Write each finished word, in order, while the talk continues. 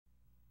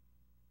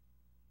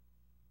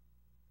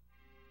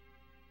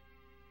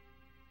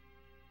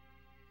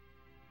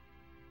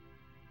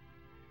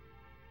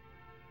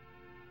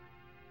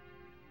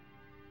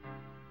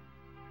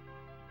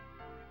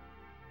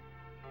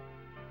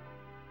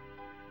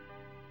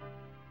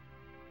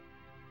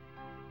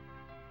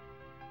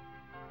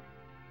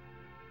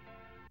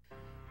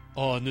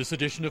On this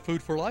edition of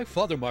Food for Life,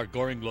 Father Mark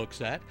Goring looks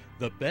at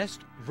the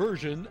best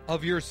version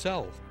of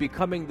yourself.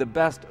 Becoming the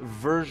best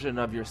version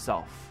of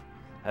yourself.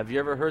 Have you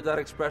ever heard that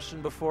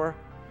expression before?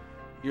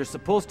 You're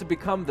supposed to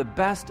become the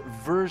best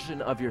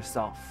version of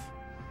yourself.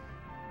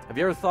 Have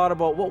you ever thought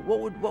about what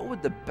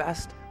would the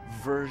best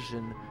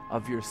version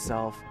of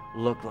yourself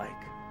look like?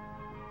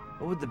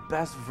 What would the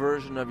best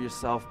version of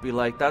yourself be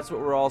like? That's what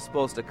we're all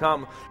supposed to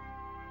come.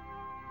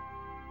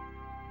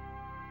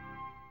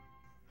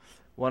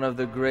 One of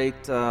the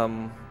great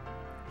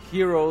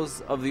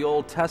heroes of the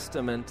Old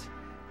Testament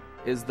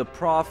is the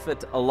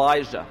prophet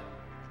Elijah.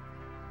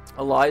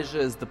 Elijah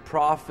is the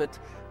prophet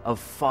of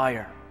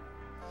fire.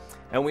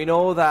 And we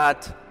know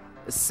that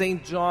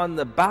St. John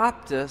the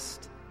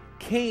Baptist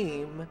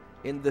came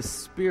in the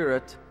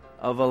spirit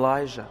of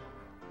Elijah.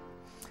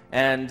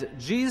 And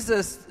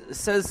Jesus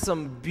says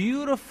some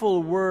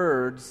beautiful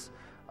words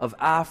of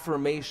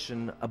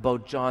affirmation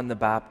about John the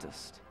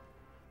Baptist.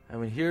 I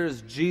mean,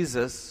 here's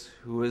Jesus,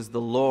 who is the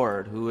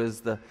Lord, who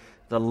is the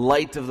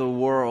light of the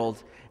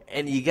world,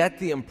 and you get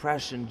the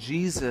impression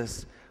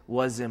Jesus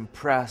was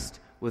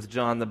impressed with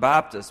John the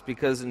Baptist,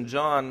 because in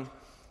John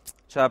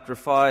chapter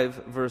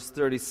 5, verse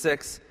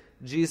 36,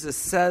 Jesus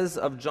says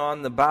of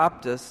John the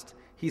Baptist,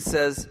 he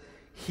says,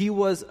 he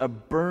was a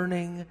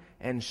burning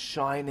and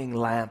shining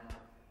lamp.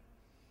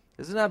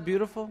 Isn't that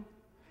beautiful?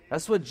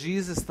 That's what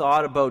Jesus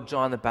thought about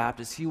John the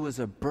Baptist. He was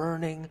a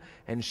burning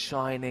and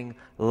shining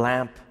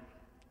lamp.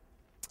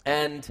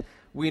 And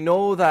we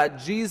know that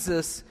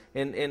Jesus,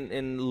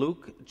 in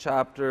Luke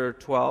chapter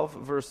 12,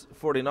 verse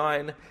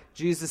 49,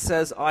 Jesus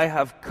says, I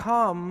have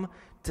come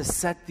to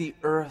set the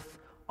earth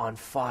on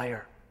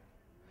fire.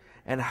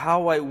 And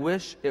how I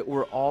wish it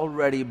were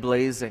already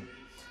blazing.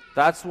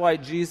 That's why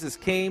Jesus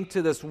came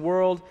to this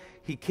world.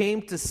 He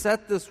came to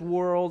set this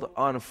world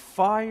on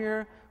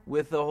fire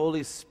with the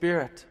Holy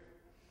Spirit.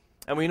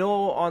 And we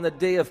know on the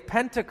day of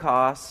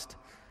Pentecost,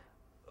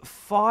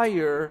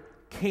 fire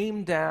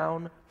came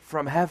down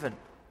from heaven.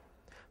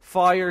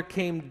 Fire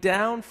came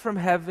down from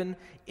heaven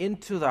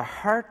into the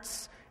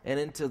hearts and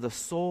into the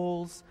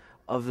souls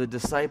of the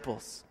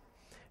disciples.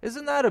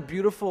 Isn't that a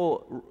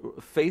beautiful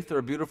faith or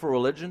a beautiful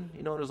religion?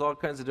 You know, there's all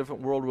kinds of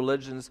different world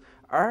religions.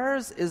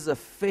 Ours is a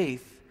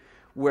faith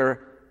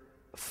where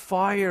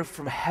fire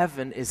from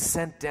heaven is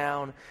sent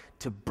down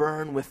to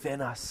burn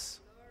within us.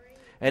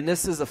 And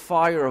this is a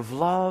fire of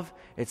love.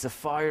 It's a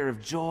fire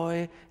of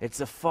joy. It's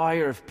a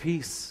fire of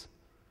peace.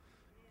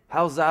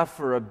 How's that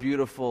for a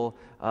beautiful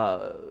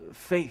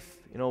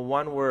faith? You know,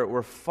 one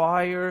where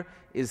fire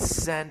is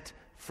sent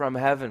from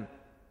heaven.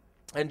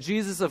 And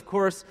Jesus, of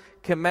course,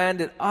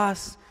 commanded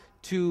us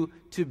to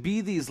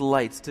be these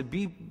lights, to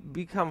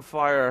become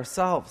fire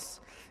ourselves.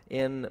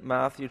 In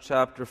Matthew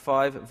chapter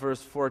 5,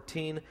 verse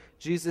 14,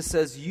 Jesus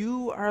says,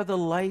 you are the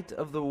light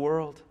of the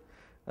world.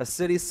 A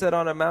city set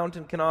on a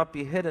mountain cannot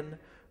be hidden,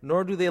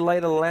 nor do they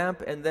light a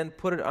lamp and then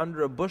put it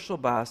under a bushel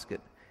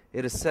basket.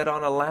 It is set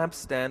on a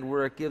lampstand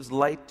where it gives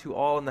light to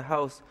all in the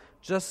house.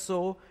 Just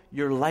so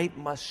your light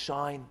must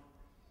shine.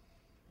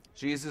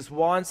 Jesus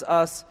wants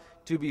us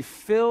to be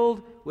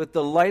filled with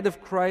the light of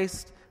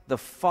Christ, the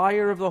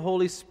fire of the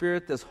Holy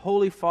Spirit, this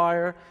holy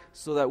fire,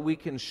 so that we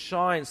can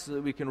shine, so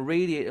that we can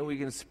radiate and we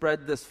can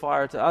spread this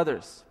fire to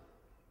others.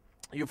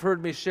 You've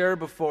heard me share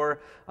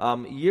before,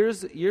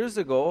 years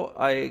ago,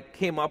 I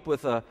came up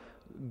with a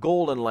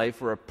goal in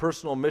life or a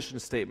personal mission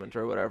statement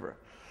or whatever.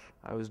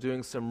 I was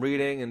doing some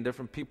reading and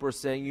different people were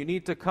saying, you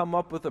need to come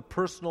up with a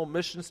personal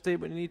mission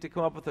statement. You need to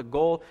come up with a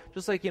goal.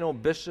 Just like,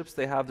 bishops,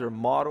 they have their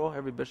motto.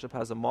 Every bishop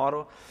has a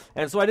motto.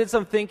 And so I did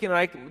some thinking.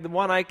 The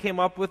one I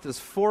came up with is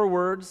 4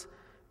 words: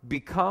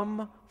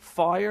 become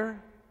fire,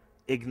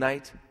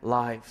 ignite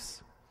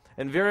lives.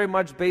 And very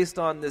much based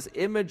on this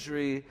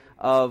imagery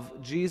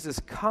of Jesus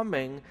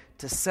coming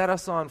to set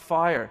us on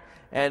fire.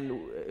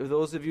 And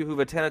those of you who've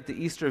attended the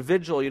Easter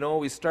Vigil,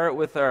 we start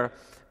with our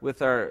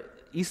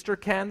Easter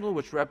candle,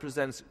 which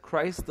represents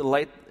Christ, the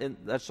light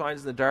that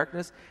shines in the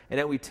darkness, and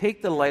then we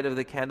take the light of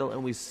the candle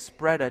and we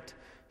spread it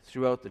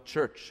throughout the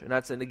church. And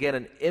that's, again,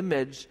 an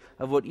image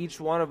of what each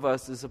one of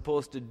us is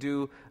supposed to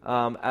do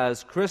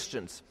as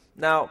Christians.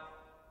 Now,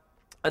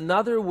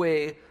 another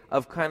way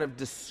of kind of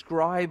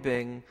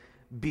describing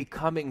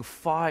becoming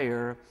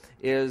fire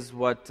is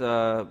what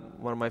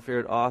one of my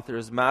favorite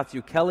authors,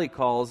 Matthew Kelly,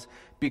 calls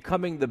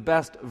becoming the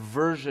best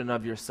version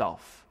of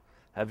yourself.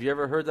 Have you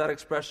ever heard that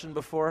expression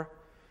before?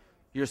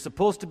 You're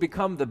supposed to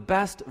become the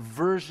best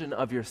version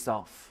of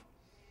yourself.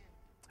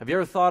 Have you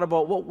ever thought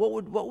about what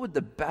would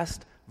the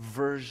best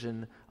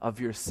version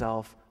of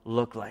yourself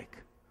look like?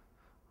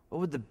 What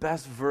would the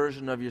best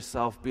version of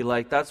yourself be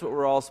like? That's what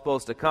we're all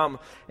supposed to come.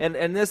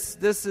 And this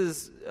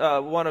is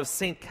one of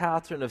St.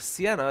 Catherine of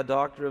Siena, a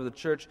doctor of the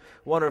church,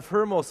 one of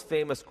her most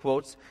famous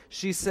quotes.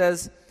 She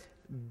says,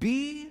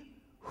 be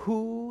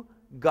who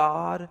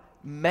God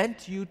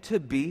meant you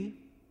to be,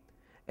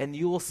 and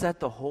you will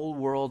set the whole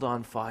world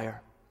on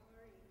fire.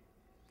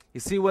 You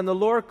see, when the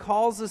Lord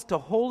calls us to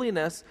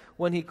holiness,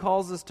 when He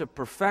calls us to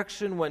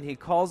perfection, when He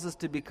calls us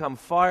to become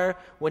fire,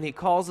 when He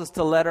calls us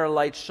to let our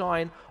light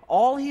shine,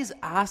 all He's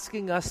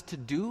asking us to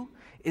do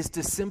is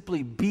to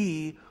simply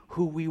be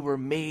who we were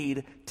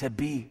made to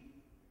be.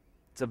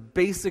 It's a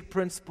basic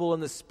principle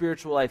in the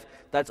spiritual life.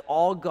 That's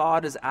all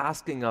God is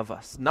asking of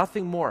us.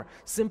 Nothing more.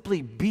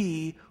 Simply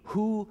be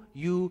who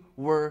you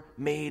were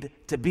made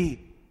to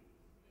be.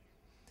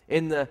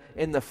 In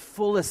the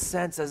fullest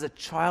sense, as a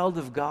child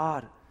of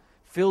God,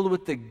 filled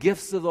with the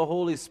gifts of the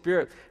Holy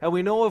Spirit. And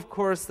we know, of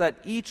course, that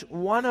each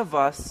one of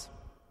us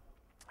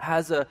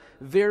has a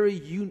very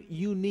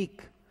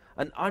unique,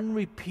 an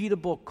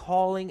unrepeatable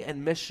calling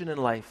and mission in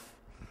life.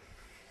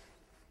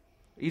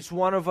 Each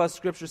one of us,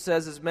 Scripture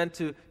says, is meant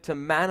to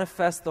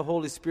manifest the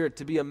Holy Spirit,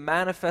 to be a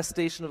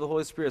manifestation of the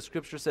Holy Spirit.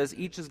 Scripture says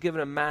each is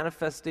given a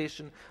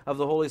manifestation of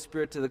the Holy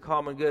Spirit to the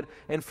common good.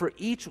 And for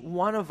each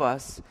one of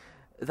us,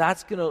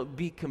 that's going to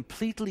be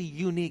completely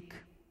unique.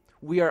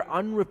 We are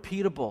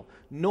unrepeatable.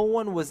 No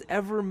one was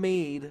ever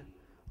made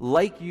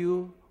like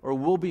you or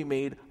will be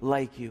made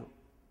like you.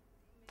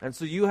 And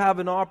so you have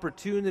an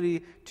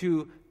opportunity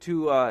to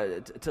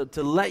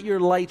let your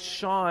light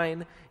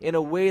shine in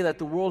a way that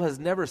the world has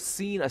never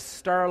seen a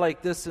star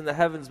like this in the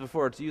heavens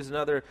before, to use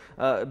another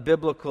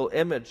biblical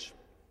image.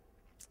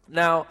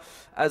 Now,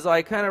 as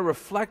I kind of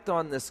reflect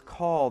on this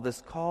call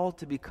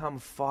to become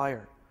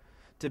fire,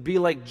 to be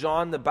like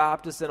John the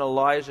Baptist and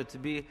Elijah, to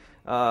be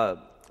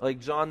like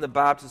John the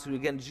Baptist, who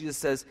again, Jesus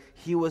says,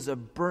 he was a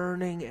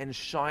burning and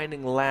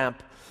shining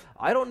lamp.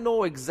 I don't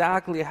know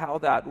exactly how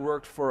that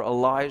worked for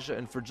Elijah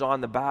and for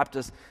John the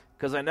Baptist,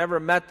 because I never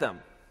met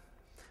them.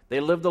 They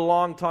lived a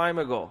long time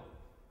ago.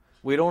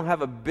 We don't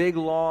have a big,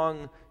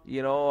 long,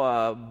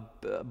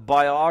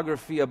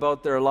 biography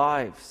about their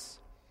lives.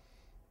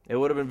 It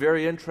would have been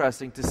very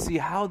interesting to see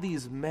how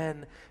these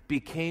men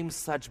became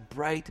such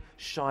bright,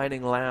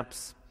 shining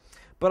lamps.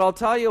 But I'll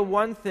tell you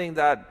one thing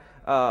that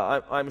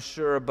I'm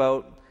sure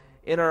about.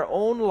 In our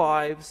own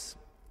lives,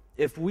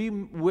 if we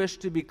wish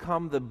to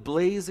become the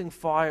blazing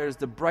fires,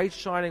 the bright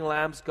shining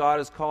lamps God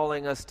is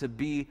calling us to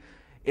be,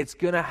 it's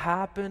going to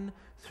happen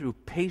through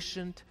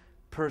patient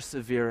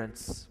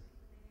perseverance.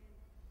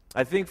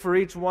 I think for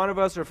each one of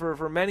us, or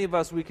for many of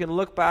us, we can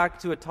look back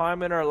to a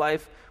time in our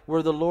life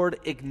where the Lord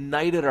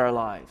ignited our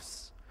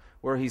lives,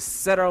 where He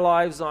set our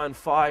lives on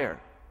fire.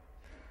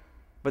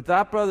 But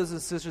that, brothers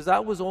and sisters,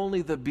 that was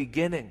only the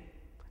beginning.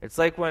 It's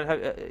like when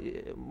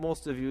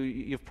most of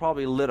you've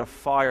probably lit a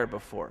fire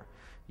before.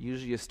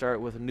 Usually you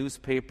start with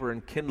newspaper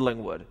and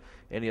kindling wood,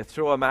 and you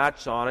throw a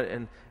match on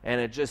it,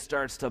 and it just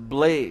starts to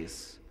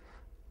blaze.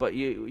 But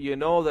you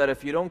know that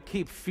if you don't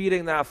keep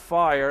feeding that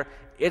fire,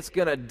 it's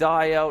going to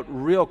die out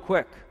real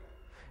quick.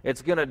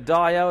 It's going to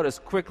die out as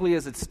quickly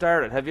as it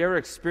started. Have you ever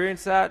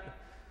experienced that?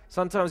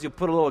 Sometimes you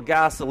put a little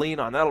gasoline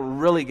on. That'll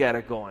really get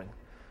it going.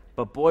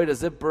 But boy,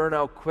 does it burn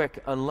out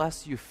quick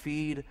unless you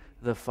feed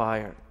the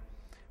fire.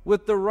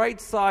 With the right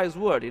size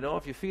wood,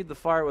 if you feed the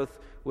fire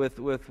with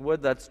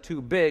wood that's too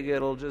big,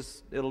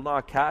 it'll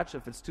not catch.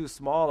 If it's too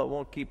small, it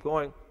won't keep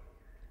going,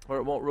 or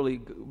it won't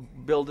really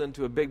build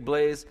into a big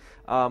blaze.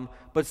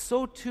 But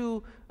so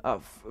too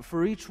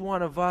for each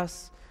one of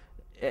us,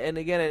 and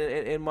again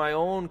in my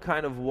own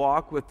kind of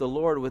walk with the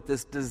Lord, with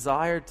this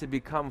desire to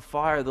become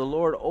fire, the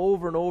Lord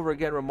over and over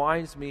again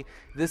reminds me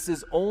this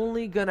is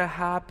only going to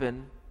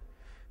happen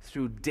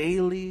through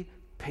daily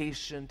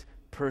patient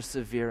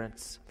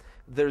perseverance.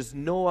 There's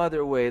no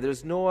other way.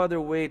 There's no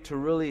other way to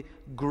really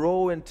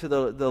grow into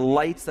the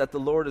lights that the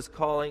Lord is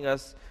calling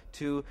us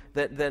to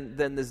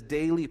than this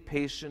daily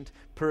patient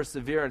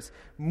perseverance.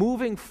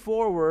 Moving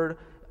forward,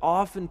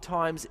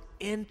 oftentimes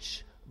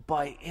inch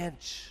by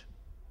inch.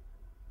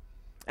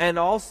 And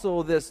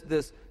also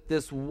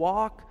this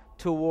walk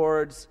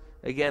towards,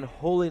 again,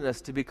 holiness,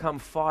 to become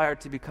fire,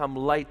 to become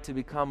light, to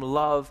become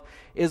love,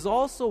 is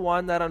also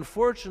one that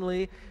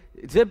unfortunately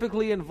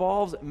typically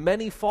involves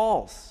many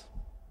falls.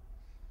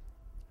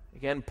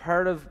 Again,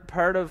 part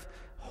of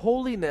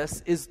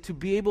holiness is to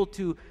be able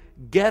to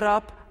get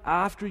up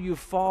after you've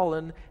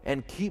fallen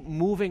and keep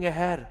moving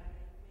ahead.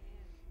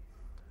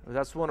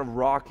 That's one of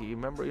Rocky.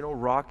 Remember,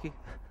 Rocky?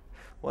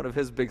 One of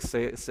his big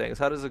sayings.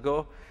 How does it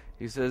go?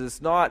 He says,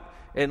 it's not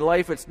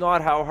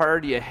how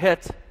hard you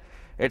hit,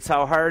 it's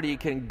how hard you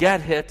can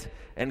get hit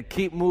and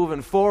keep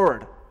moving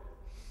forward.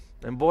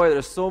 And boy,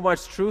 there's so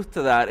much truth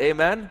to that.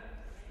 Amen?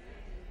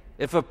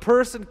 If a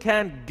person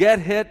can't get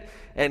hit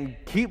and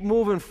keep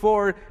moving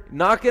forward,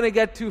 not going to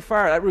get too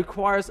far. That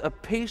requires a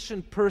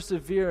patient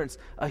perseverance,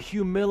 a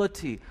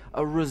humility,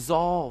 a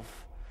resolve.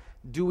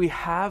 Do we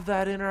have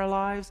that in our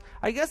lives?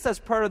 I guess that's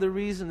part of the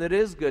reason it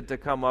is good to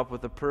come up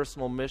with a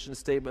personal mission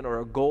statement or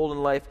a goal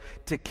in life,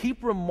 to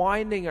keep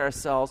reminding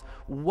ourselves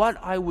what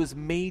I was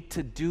made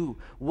to do,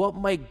 what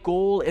my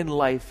goal in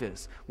life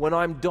is. When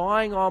I'm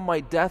dying on my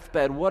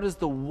deathbed, what is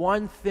the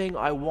one thing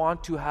I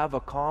want to have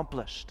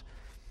accomplished?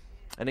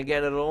 And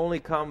again, it'll only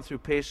come through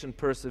patient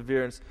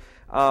perseverance.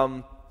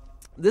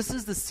 This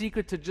is the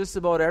secret to just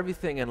about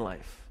everything in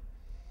life.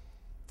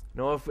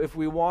 If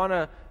we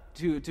want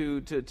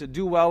to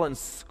do well in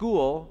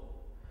school,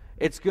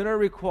 it's going to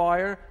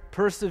require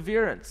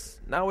perseverance.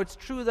 Now, it's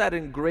true that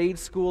in grade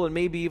school and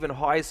maybe even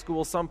high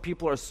school, some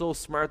people are so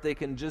smart they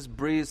can just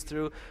breeze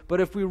through.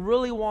 But if we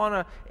really want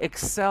to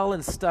excel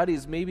in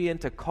studies, maybe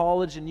into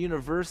college and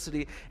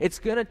university, it's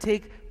going to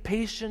take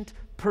patient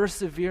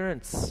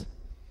perseverance.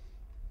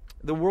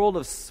 The world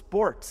of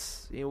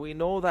sports, we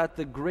know that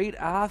the great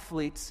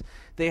athletes,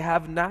 they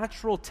have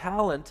natural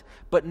talent,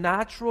 but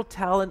natural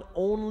talent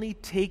only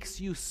takes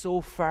you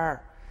so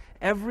far.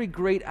 Every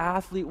great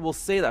athlete will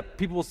say that.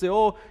 People will say,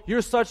 oh,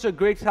 you're such a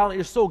great talent,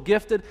 you're so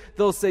gifted.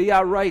 They'll say,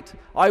 yeah, right,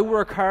 I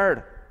work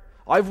hard.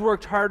 I've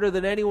worked harder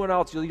than anyone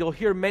else. You'll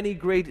hear many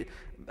great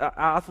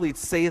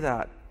athletes say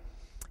that.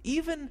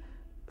 Even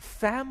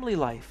family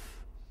life.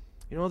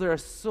 There are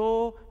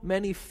so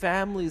many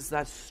families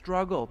that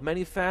struggle.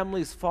 Many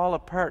families fall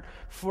apart.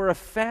 For a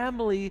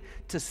family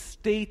to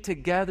stay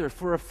together,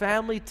 for a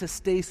family to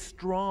stay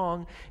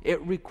strong,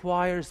 it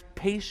requires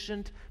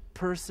patient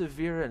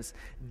perseverance.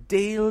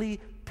 Daily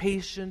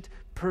patient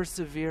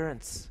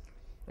perseverance.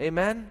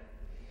 Amen?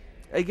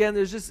 Again,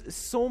 there's just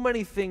so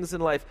many things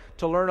in life.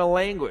 To learn a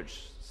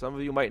language. Some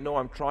of you might know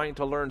I'm trying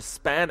to learn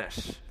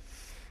Spanish.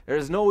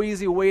 There's no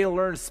easy way to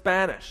learn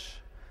Spanish.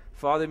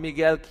 Father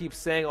Miguel keeps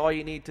saying all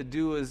you need to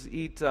do is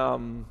eat,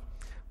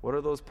 what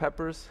are those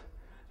peppers?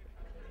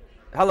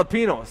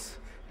 Jalapenos.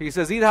 He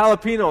says, eat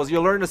jalapenos,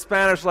 you'll learn the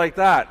Spanish like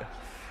that.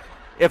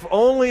 If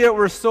only it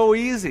were so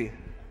easy.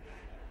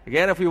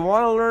 Again, if we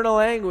want to learn a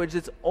language,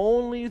 it's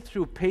only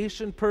through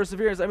patient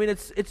perseverance. I mean,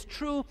 it's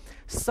true,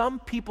 some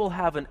people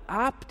have an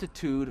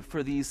aptitude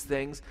for these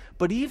things,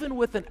 but even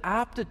with an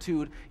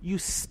aptitude, you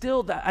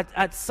still,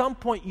 at some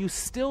point, you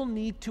still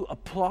need to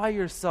apply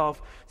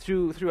yourself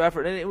through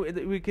effort.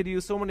 And we could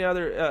use so many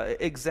other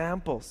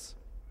examples.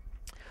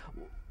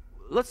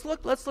 Let's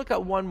look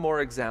at one more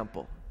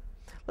example.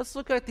 Let's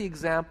look at the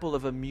example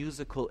of a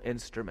musical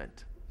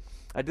instrument.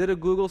 I did a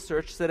Google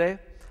search today.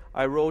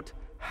 I wrote,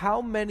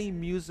 how many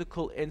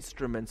musical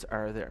instruments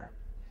are there?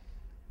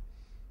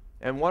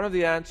 And one of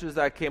the answers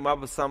that came up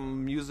was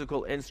some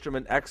musical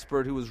instrument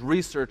expert who was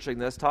researching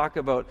this. Talk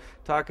about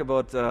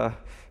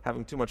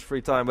having too much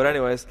free time. But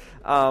anyways,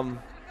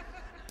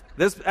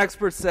 this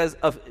expert says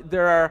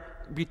there are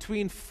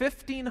between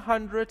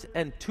 1,500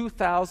 and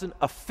 2,000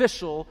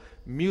 official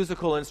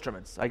musical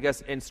instruments. I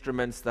guess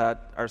instruments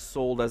that are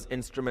sold as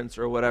instruments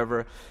or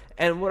whatever.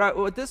 And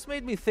what this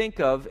made me think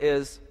of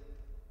is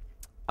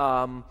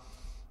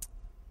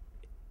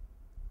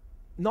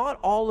not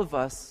all of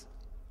us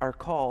are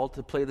called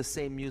to play the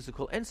same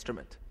musical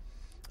instrument.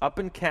 Up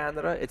in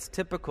Canada, it's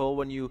typical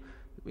when you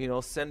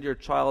send your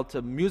child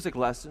to music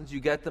lessons, you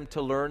get them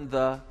to learn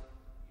the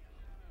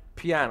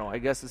piano. I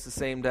guess it's the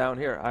same down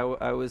here.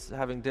 I was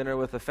having dinner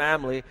with a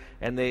family,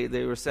 and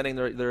they were sending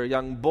their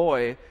young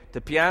boy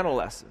to piano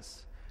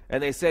lessons.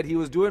 And they said he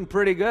was doing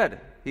pretty good.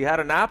 He had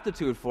an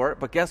aptitude for it,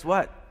 but guess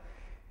what?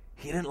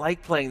 He didn't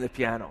like playing the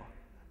piano.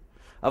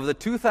 Of the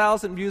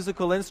 2,000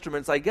 musical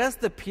instruments, I guess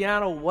the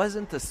piano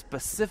wasn't the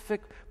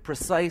specific,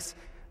 precise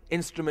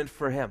instrument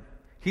for him.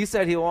 He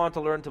said he wanted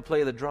to learn to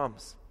play the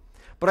drums.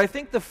 But I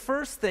think the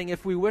first thing,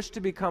 if we wish to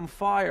become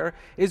fire,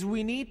 is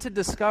we need to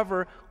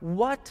discover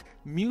what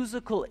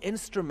musical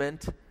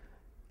instrument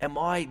am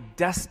I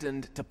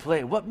destined to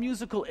play? What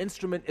musical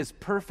instrument is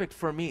perfect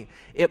for me?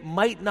 It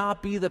might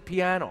not be the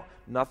piano.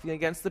 Nothing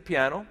against the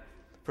piano.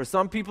 For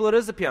some people, it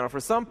is the piano. For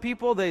some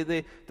people,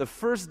 the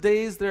first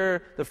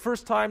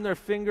time their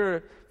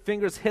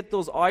fingers hit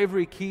those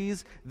ivory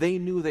keys, they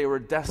knew they were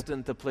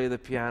destined to play the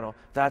piano.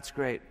 That's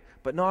great.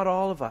 But not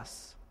all of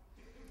us.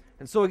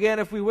 And so again,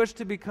 if we wish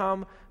to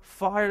become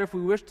fire, if we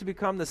wish to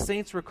become the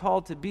saints we're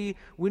called to be,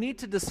 we need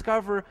to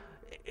discover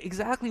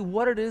exactly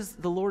what it is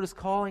the Lord is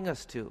calling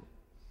us to.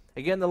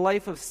 Again, the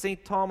life of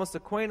St. Thomas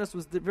Aquinas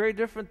was very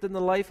different than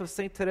the life of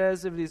St.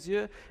 Thérèse of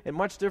Lisieux, and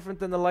much different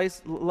than the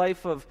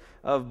life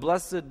of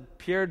Blessed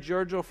Pier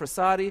Giorgio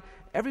Frassati.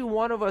 Every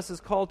one of us is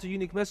called to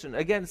unique mission.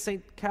 Again,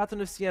 St.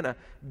 Catherine of Siena,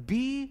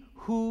 be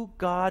who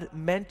God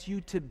meant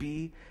you to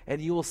be, and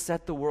you will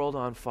set the world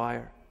on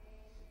fire.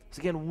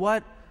 So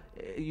again,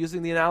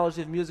 using the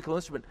analogy of musical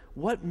instrument,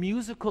 what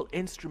musical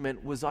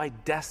instrument was I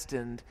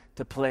destined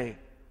to play?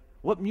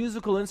 What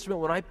musical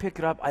instrument, when I pick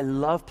it up, I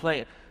love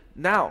playing it?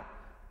 Now,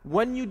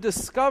 when you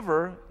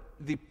discover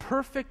the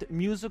perfect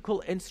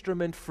musical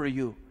instrument for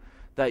you,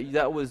 that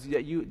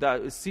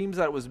it seems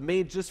that it was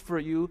made just for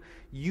you,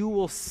 you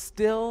will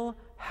still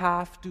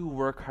have to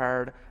work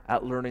hard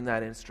at learning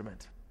that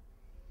instrument.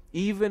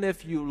 Even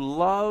if you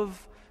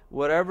love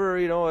whatever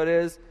it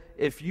is,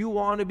 if you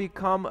want to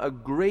become a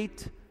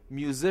great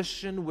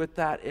musician with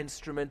that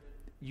instrument,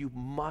 you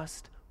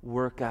must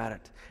work at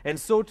it. And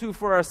so too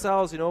for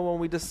ourselves, when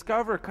we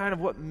discover kind of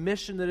what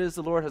mission it is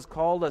the Lord has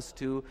called us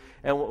to,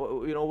 and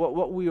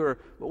what we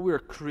were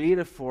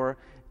created for,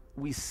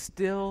 we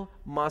still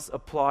must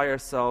apply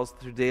ourselves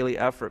through daily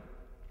effort.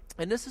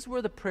 And this is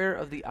where the prayer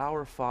of the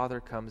Our Father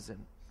comes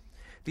in.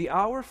 The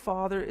Our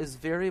Father is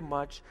very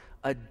much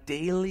a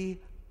daily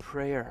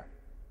prayer,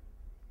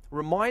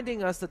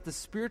 reminding us that the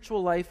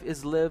spiritual life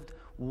is lived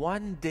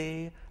one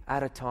day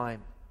at a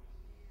time.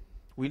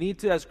 We need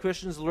to, as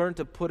Christians, learn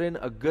to put in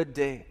a good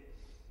day.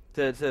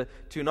 To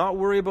not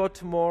worry about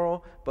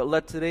tomorrow, but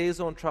let today's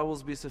own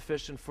troubles be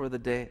sufficient for the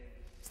day.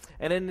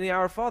 And in the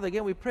Our Father,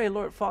 again, we pray,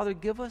 Lord, Father,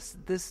 give us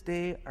this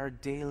day our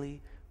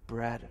daily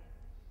bread.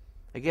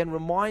 Again,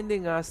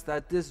 reminding us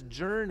that this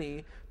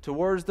journey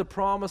towards the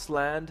promised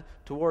land,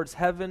 towards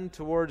heaven,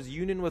 towards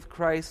union with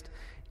Christ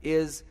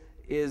is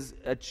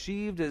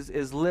achieved,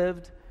 is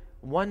lived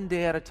one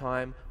day at a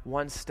time,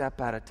 one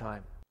step at a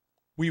time.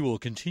 We will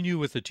continue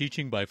with the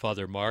teaching by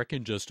Father Mark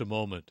in just a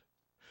moment.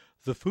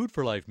 The Food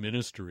for Life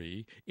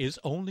ministry is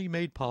only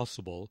made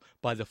possible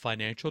by the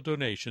financial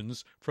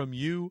donations from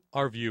you,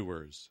 our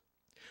viewers.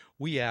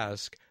 We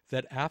ask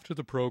that after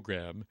the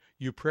program,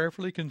 you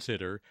prayerfully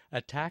consider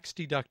a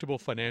tax-deductible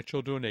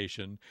financial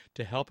donation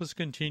to help us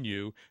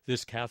continue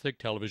this Catholic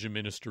television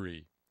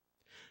ministry.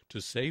 To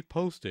save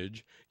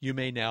postage, you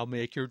may now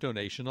make your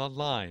donation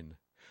online.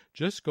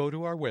 Just go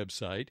to our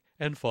website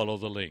and follow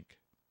the link.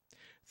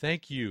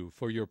 Thank you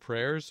for your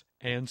prayers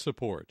and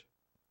support.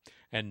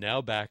 And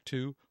now back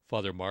to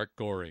Father Mark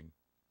Goring.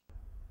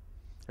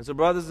 And so,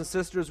 brothers and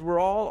sisters, we're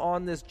all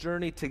on this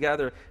journey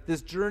together.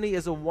 This journey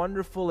is a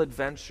wonderful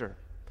adventure.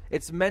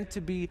 It's meant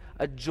to be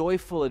a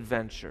joyful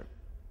adventure.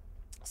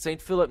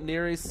 St. Philip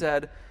Neri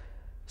said,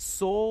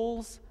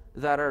 souls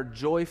that are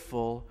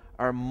joyful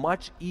are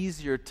much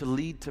easier to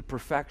lead to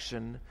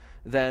perfection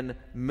than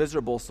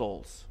miserable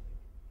souls.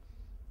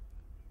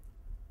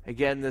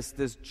 Again,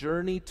 this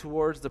journey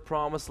towards the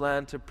promised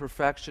land to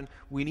perfection,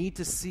 we need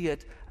to see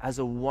it as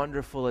a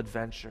wonderful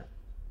adventure.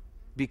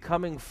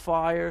 Becoming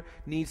fire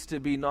needs to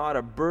be not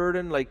a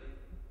burden like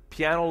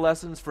piano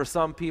lessons for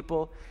some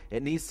people.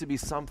 It needs to be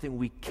something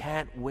we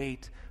can't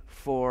wait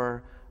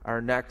for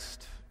our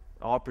next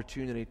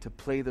opportunity to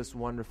play this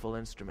wonderful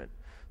instrument.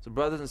 So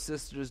brothers and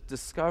sisters,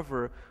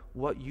 discover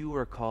what you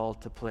are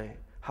called to play,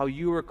 how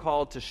you are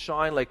called to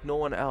shine like no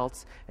one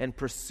else, and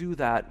pursue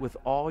that with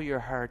all your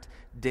heart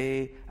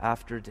day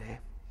after day.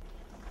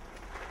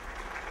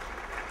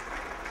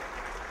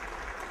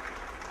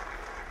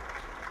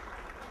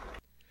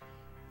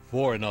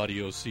 For an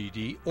audio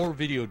CD or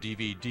video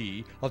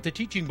DVD of the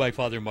teaching by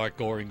Father Mark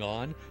Goring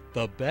on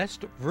the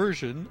best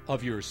version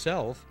of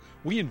yourself,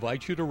 we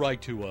invite you to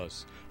write to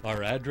us.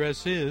 Our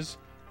address is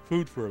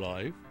Food for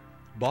Life,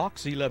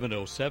 Box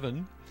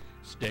 1107,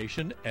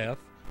 Station F,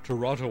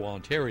 Toronto,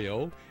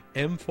 Ontario,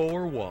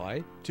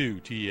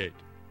 M4Y2T8.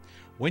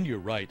 When you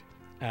write,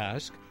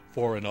 ask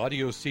for an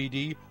audio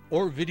CD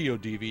or video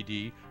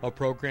DVD of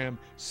program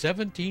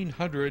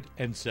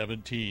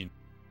 1717.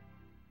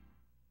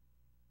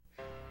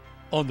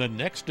 On the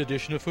next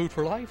edition of Food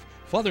for Life,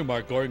 Father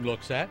Mark Goring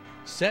looks at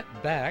set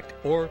back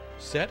or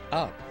set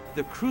up.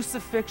 The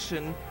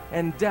crucifixion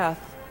and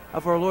death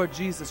of our Lord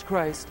Jesus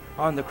Christ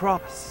on the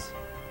cross.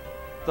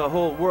 The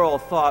whole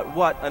world thought,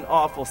 what an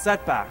awful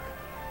setback.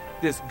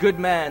 This good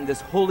man,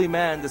 this holy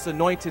man, this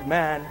anointed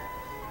man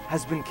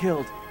has been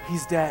killed.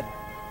 He's dead.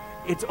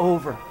 It's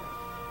over.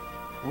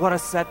 What a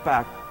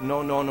setback.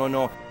 No, no, no,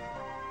 no.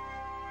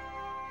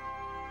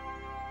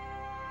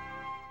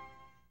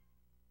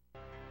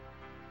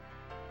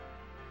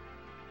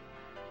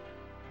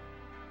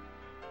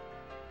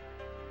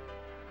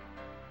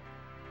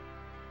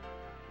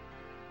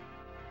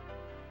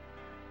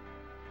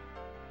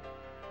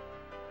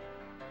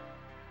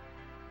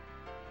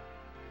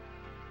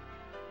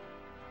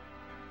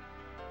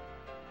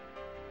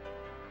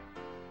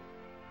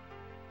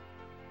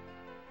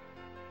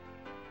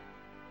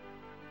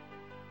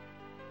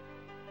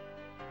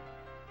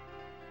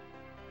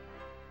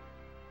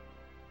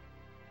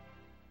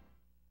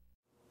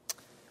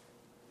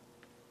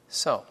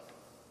 So,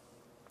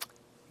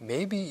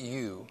 maybe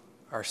you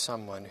are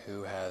someone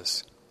who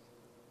has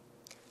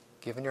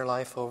given your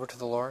life over to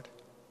the Lord.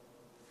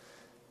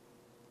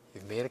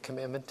 You've made a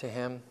commitment to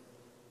Him.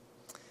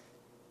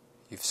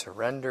 You've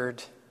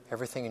surrendered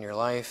everything in your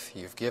life.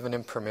 You've given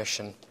Him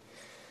permission.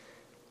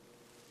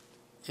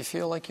 You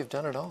feel like you've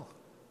done it all.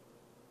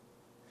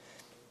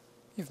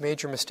 You've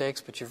made your mistakes,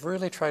 but you've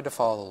really tried to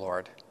follow the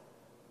Lord.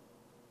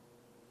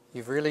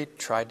 You've really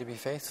tried to be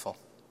faithful.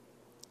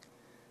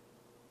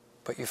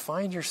 But you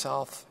find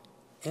yourself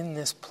in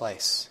this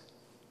place,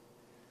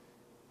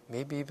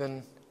 maybe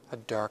even a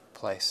dark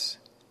place.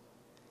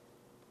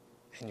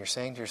 And you're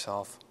saying to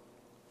yourself,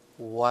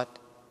 what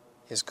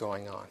is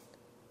going on?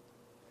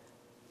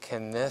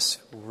 Can this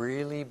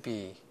really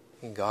be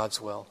in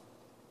God's will?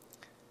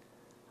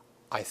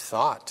 I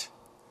thought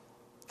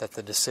that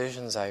the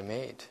decisions I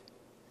made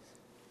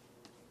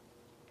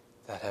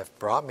that have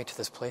brought me to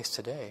this place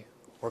today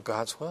were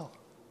God's will.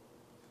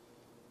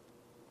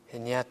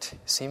 And yet,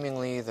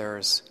 seemingly,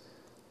 there's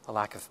a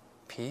lack of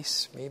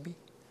peace, maybe,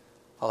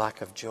 a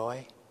lack of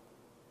joy,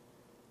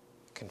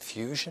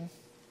 confusion,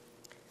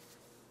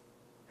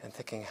 and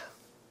thinking,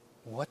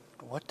 what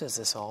does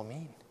this all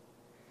mean?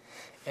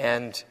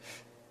 And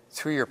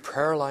through your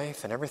prayer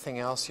life and everything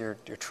else, you're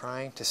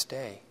trying to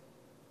stay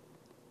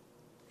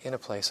in a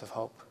place of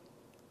hope.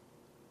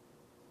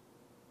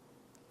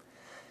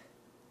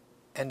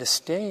 And to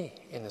stay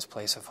in this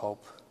place of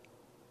hope,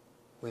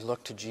 we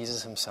look to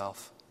Jesus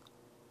himself.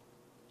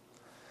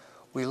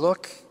 We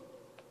look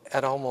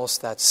at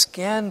almost that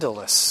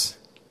scandalous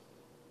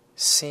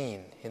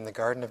scene in the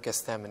Garden of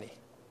Gethsemane,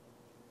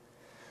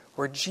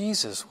 where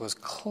Jesus was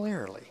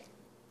clearly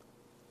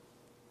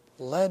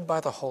led by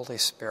the Holy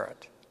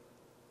Spirit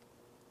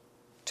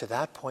to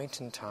that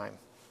point in time,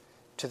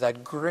 to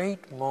that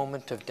great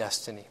moment of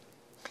destiny.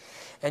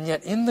 And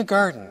yet in the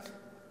garden,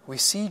 we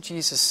see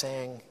Jesus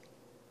saying,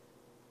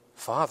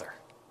 Father,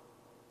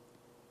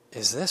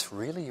 is this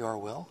really your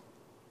will?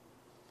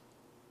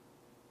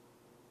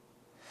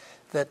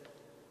 That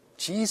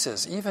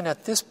Jesus, even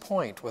at this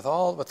point, with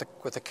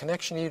the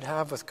connection he'd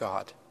have with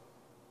God,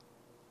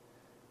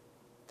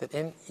 that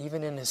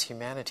even in his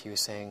humanity he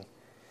was saying,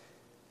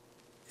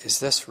 is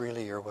this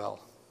really your will?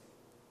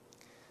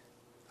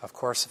 Of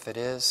course, if it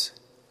is,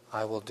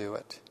 I will do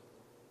it.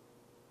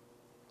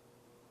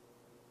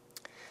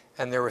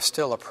 And there was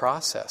still a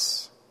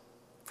process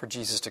for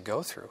Jesus to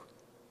go through,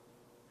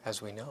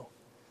 as we know.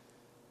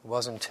 It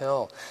wasn't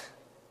until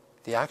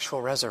the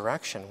actual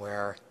resurrection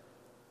where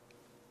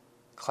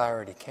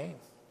clarity came,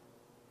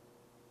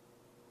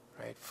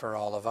 right, for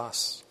all of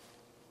us.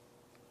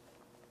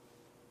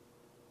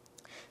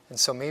 And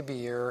so maybe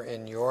you're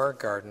in your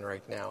garden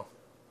right now,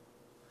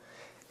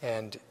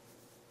 and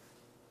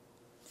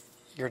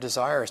your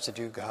desire is to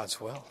do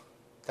God's will.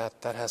 That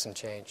hasn't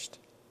changed.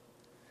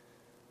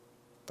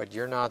 But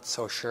you're not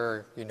so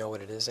sure you know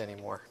what it is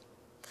anymore.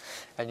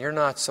 And you're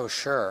not so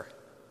sure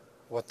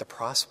what the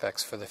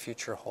prospects for the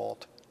future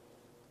hold.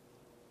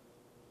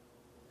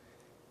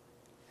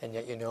 And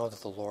yet you know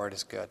that the Lord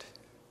is good.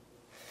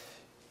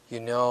 You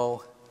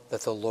know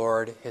that the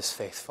Lord is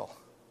faithful.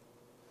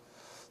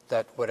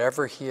 That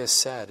whatever he has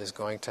said is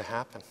going to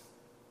happen.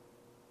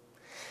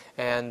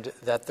 And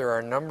that there are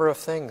a number of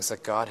things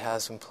that God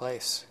has in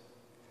place.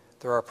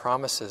 There are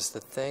promises,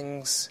 the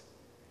things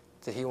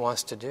that he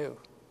wants to do,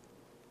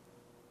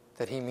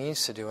 that he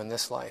means to do in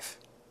this life.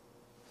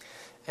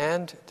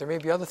 And there may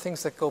be other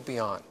things that go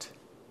beyond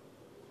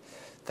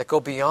the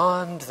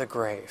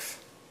grave,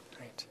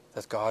 right,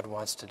 that God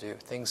wants to do,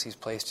 things he's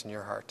placed in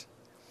your heart.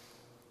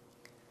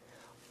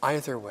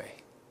 Either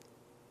way,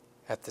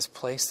 at this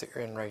place that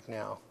you're in right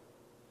now,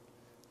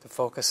 the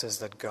focus is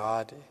that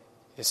God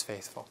is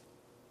faithful.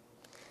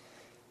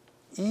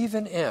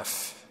 Even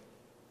if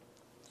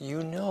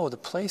you know the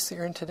place that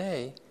you're in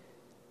today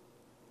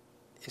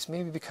is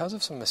maybe because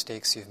of some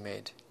mistakes you've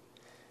made.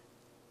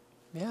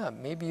 Yeah,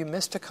 maybe you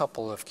missed a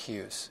couple of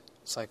cues.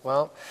 It's like,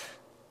 well,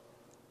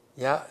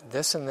 yeah,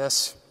 this and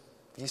this,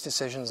 these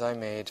decisions I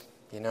made,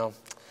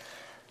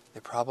 they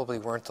probably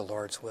weren't the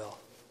Lord's will.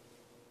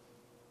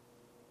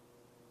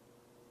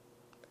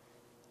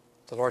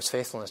 The Lord's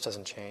faithfulness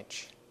doesn't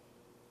change.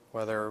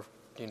 Whether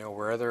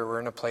we're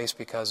in a place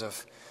because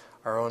of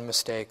our own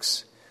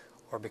mistakes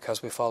or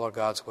because we follow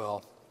God's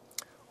will,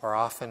 or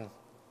often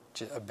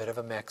a bit of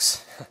a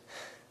mix,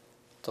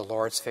 the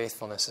Lord's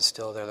faithfulness is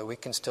still there, that we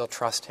can still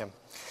trust him.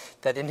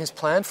 That in his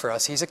plan for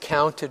us, he's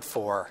accounted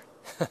for.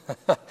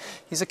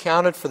 He's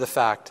accounted for the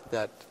fact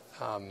that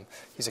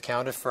he's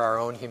accounted for our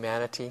own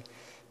humanity.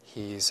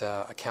 He's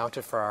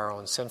accounted for our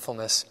own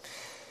sinfulness.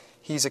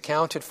 He's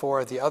accounted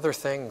for the other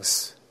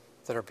things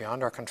that are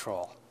beyond our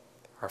control.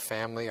 Our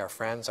family, our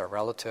friends, our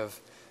relative,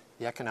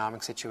 the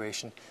economic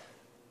situation.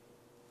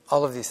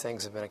 All of these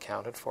things have been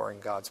accounted for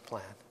in God's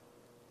plan.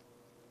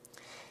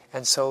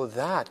 And so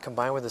that,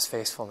 combined with his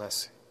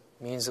faithfulness,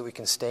 means that we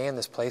can stay in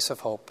this place of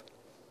hope,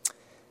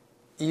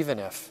 even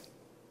if,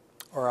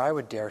 or I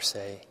would dare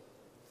say,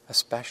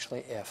 especially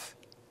if,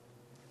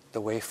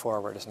 the way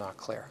forward is not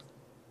clear.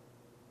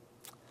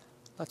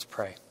 Let's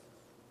pray.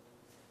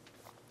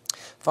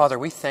 Father,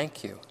 we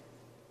thank you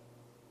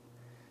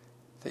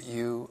that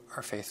you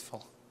are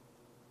faithful.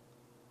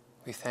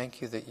 We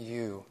thank you that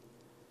you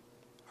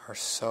are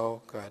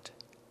so good.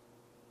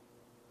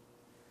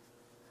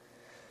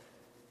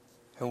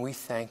 And we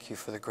thank you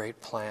for the great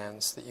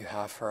plans that you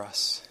have for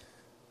us.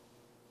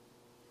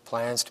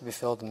 Plans to be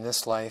filled in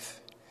this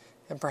life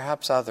and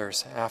perhaps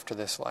others after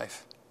this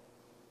life.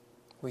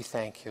 We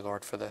thank you,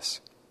 Lord, for this.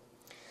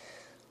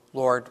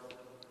 Lord,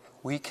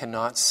 we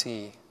cannot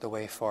see the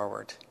way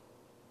forward.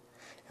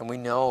 And we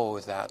know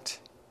that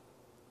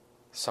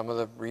some of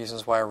the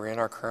reasons why we're in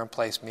our current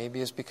place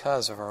maybe is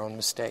because of our own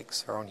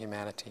mistakes, our own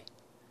humanity.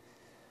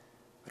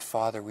 But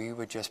Father, we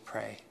would just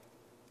pray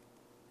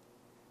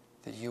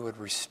that you would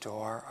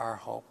restore our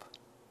hope.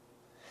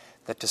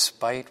 That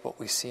despite what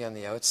we see on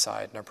the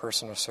outside in our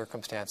personal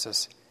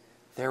circumstances,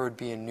 there would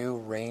be a new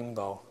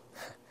rainbow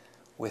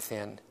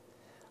within,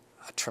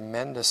 a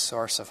tremendous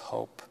source of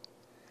hope,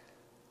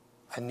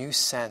 a new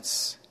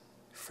sense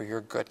for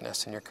your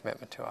goodness and your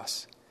commitment to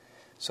us.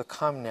 So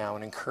come now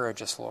and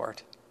encourage us,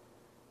 Lord,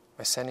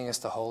 by sending us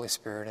the Holy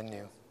Spirit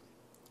anew.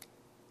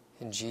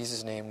 In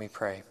Jesus' name we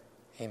pray.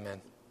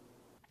 Amen.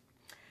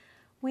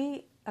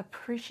 We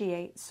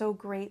appreciate so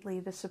greatly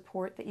the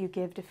support that you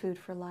give to Food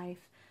for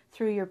Life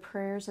through your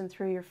prayers and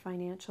through your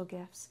financial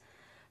gifts.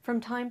 From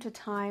time to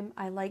time,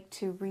 I like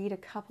to read a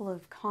couple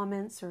of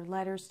comments or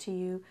letters to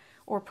you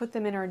or put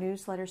them in our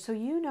newsletter so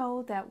you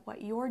know that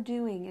what you're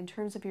doing in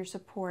terms of your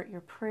support,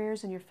 your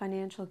prayers, and your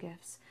financial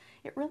gifts,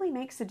 it really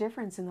makes a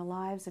difference in the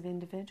lives of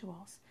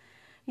individuals.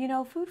 You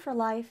know, Food for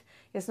Life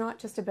is not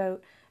just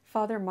about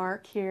Father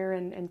Mark here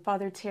and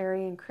Father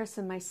Terry and Chris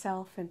and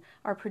myself and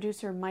our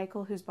producer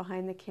Michael, who's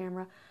behind the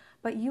camera,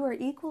 but you are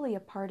equally a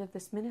part of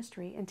this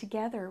ministry, and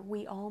together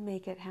we all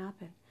make it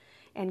happen.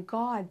 And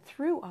God,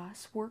 through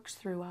us, works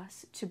through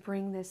us to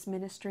bring this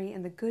ministry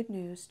and the good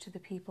news to the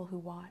people who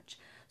watch.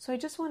 So I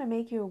just want to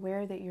make you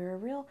aware that you're a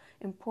real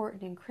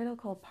important and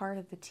critical part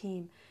of the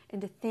team,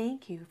 and to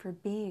thank you for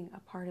being a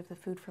part of the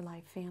Food for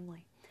Life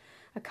family.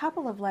 A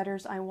couple of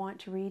letters I want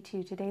to read to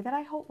you today that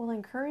I hope will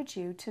encourage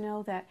you to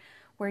know that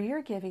where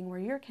you're giving, where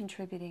you're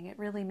contributing, it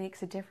really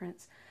makes a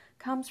difference.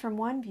 Comes from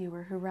one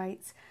viewer who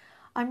writes,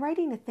 "I'm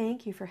writing to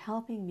thank you for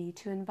helping me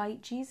to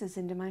invite Jesus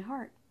into my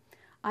heart.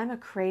 I'm a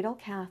cradle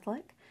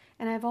Catholic,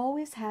 and I've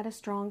always had a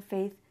strong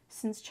faith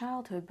since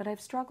childhood, but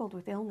I've struggled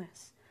with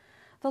illness.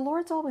 The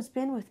Lord's always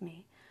been with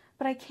me,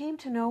 but I came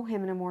to know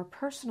Him in a more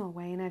personal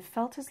way, and I've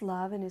felt His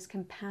love and His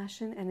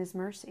compassion and His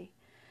mercy.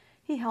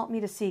 He helped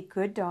me to see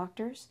good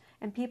doctors,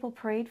 and people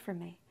prayed for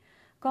me.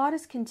 God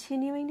is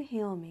continuing to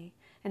heal me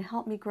and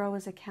help me grow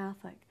as a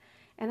Catholic,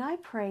 and I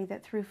pray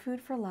that through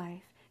Food for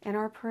Life and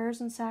our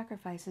prayers and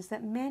sacrifices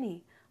that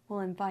many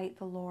will invite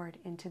the Lord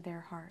into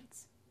their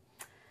hearts."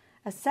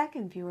 A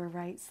second viewer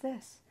writes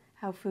this,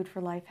 how Food for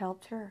Life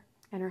helped her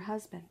and her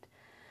husband.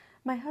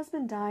 "My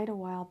husband died a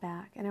while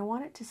back, and I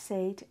wanted to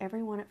say to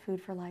everyone at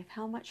Food for Life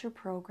how much your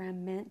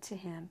program meant to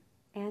him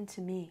and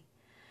to me.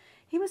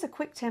 He was a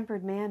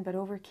quick-tempered man, but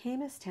overcame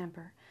his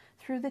temper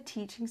through the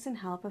teachings and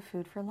help of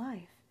Food for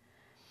Life.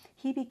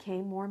 He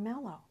became more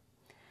mellow.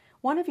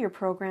 One of your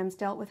programs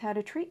dealt with how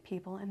to treat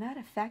people, and that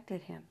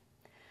affected him.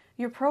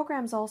 Your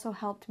programs also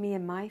helped me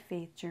in my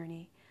faith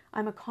journey.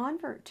 I'm a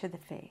convert to the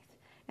faith,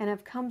 and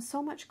have come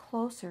so much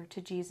closer to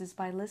Jesus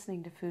by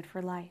listening to Food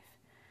for Life.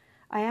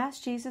 I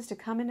asked Jesus to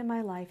come into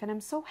my life, and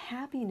I'm so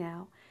happy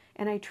now,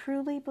 and I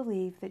truly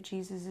believe that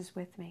Jesus is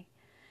with me.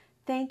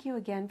 Thank you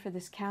again for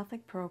this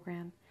Catholic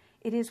program.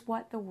 It is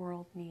what the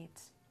world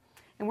needs."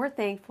 And we're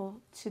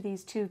thankful to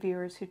these two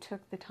viewers who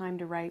took the time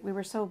to write. We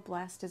were so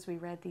blessed as we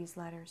read these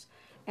letters.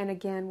 And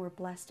again, we're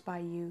blessed by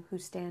you who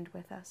stand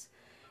with us.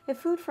 If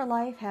Food for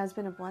Life has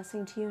been a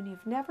blessing to you and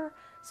you've never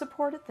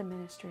supported the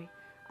ministry,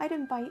 I'd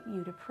invite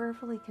you to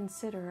prayerfully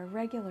consider a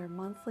regular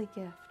monthly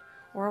gift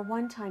or a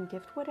one-time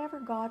gift, whatever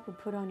God would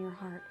put on your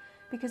heart,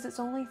 because it's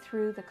only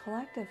through the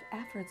collective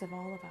efforts of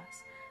all of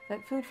us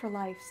that Food for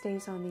Life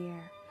stays on the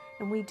air.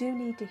 And we do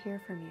need to hear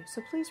from you,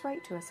 so please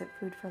write to us at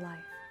Food for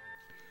Life.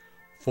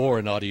 For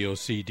an audio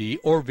CD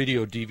or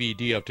video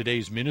DVD of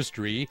today's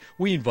ministry,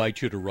 we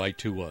invite you to write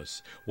to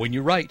us. When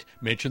you write,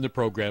 mention the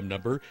program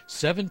number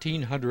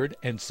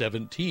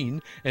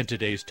 1717 and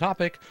today's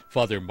topic,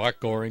 Father Mark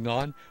Goring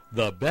on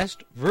The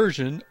Best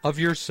Version of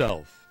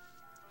Yourself.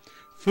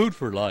 Food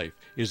for Life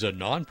is a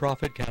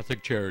non-profit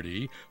Catholic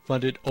charity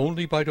funded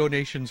only by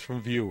donations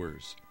from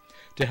viewers.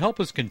 To help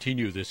us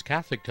continue this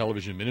Catholic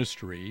television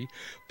ministry,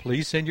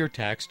 please send your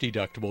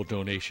tax-deductible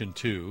donation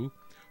to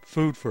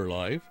Food for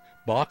Life,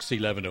 Box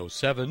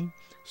 1107,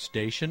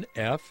 Station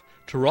F,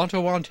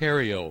 Toronto,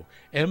 Ontario,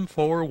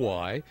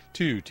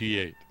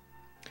 M4Y2T8.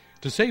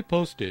 To save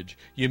postage,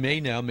 you may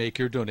now make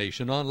your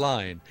donation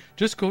online.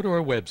 Just go to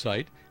our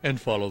website and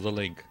follow the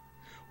link.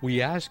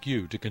 We ask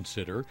you to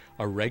consider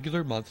a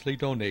regular monthly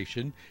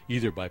donation,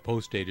 either by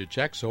post-dated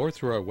checks or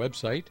through our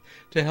website,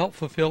 to help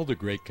fulfill the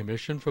Great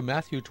Commission from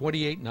Matthew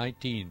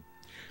 28:19.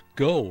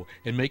 Go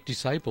and make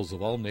disciples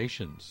of all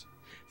nations.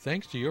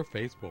 Thanks to your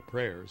faithful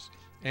prayers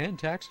and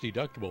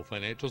tax-deductible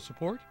financial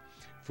support,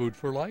 Food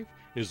for Life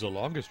is the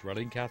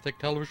longest-running Catholic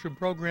television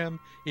program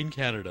in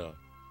Canada.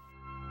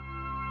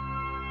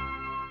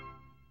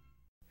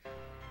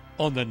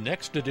 On the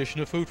next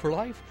edition of Food for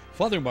Life,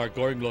 Father Mark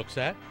Goring looks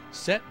at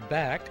set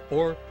back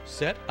or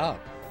set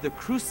up. The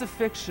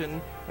crucifixion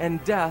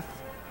and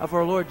death of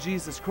our Lord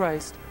Jesus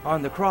Christ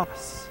on the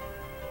cross.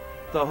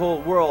 The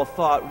whole world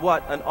thought,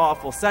 what an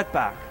awful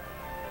setback.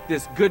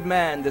 This good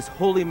man, this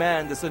holy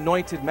man, this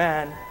anointed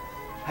man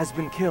has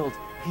been killed.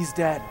 He's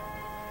dead.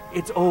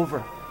 It's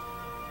over.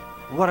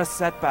 What a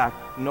setback.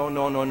 No,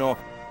 no, no, no.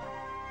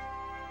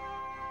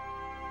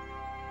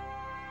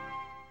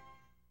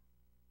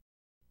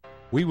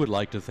 We would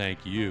like to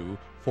thank you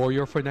for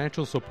your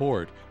financial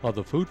support of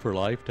the Food for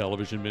Life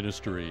television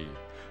ministry.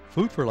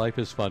 Food for Life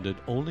is funded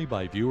only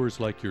by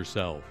viewers like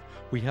yourself.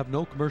 We have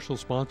no commercial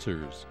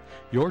sponsors.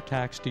 Your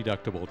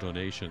tax-deductible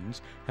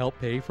donations help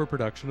pay for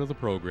production of the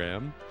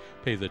program,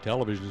 pay the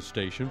television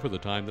station for the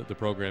time that the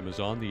program is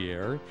on the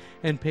air,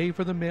 and pay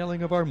for the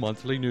mailing of our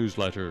monthly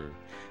newsletter.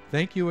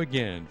 Thank you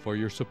again for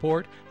your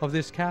support of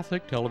this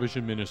Catholic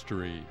television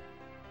ministry.